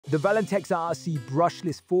The VOLANTEXRC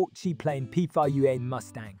Brushless 4CH Plane P51D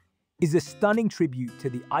Mustang is a stunning tribute to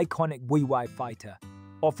the iconic WWII fighter,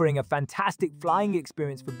 offering a fantastic flying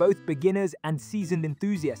experience for both beginners and seasoned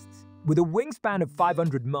enthusiasts. With a wingspan of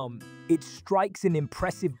 500mm, it strikes an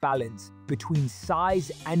impressive balance between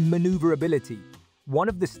size and maneuverability. One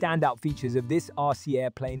of the standout features of this RC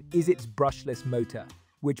airplane is its brushless motor,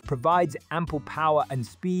 which provides ample power and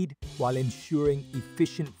speed while ensuring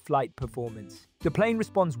efficient flight performance. The plane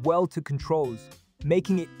responds well to controls,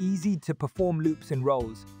 making it easy to perform loops and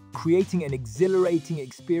rolls, creating an exhilarating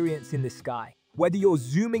experience in the sky. Whether you're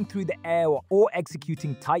zooming through the air or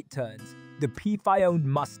executing tight turns, the P51D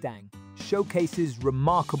Mustang showcases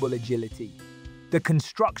remarkable agility. The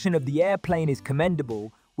construction of the airplane is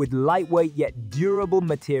commendable, with lightweight yet durable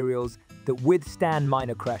materials that withstand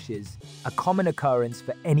minor crashes, a common occurrence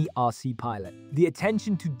for any RC pilot. The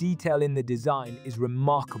attention to detail in the design is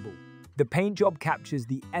remarkable. The paint job captures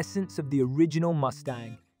the essence of the original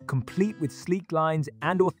Mustang, complete with sleek lines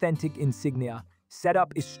and authentic insignia.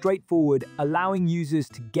 Setup is straightforward, allowing users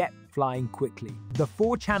to get flying quickly. The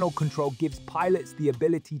 4-channel control gives pilots the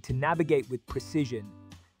ability to navigate with precision,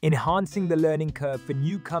 enhancing the learning curve for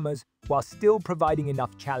newcomers while still providing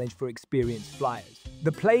enough challenge for experienced flyers.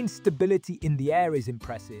 The plane's stability in the air is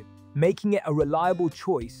impressive, making it a reliable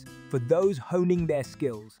choice for those honing their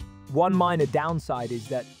skills. One minor downside is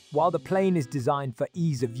that, while the plane is designed for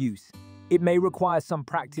ease of use, it may require some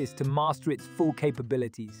practice to master its full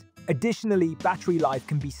capabilities. Additionally, battery life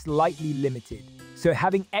can be slightly limited, so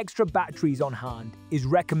having extra batteries on hand is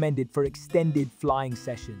recommended for extended flying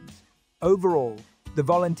sessions. Overall, the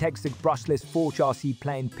VOLANTEXRC Brushless 4CH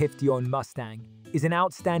Plane P51D Mustang is an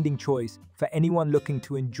outstanding choice for anyone looking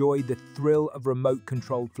to enjoy the thrill of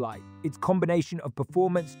remote-controlled flight. Its combination of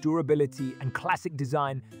performance, durability, and classic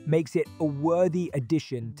design makes it a worthy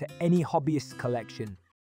addition to any hobbyist's collection.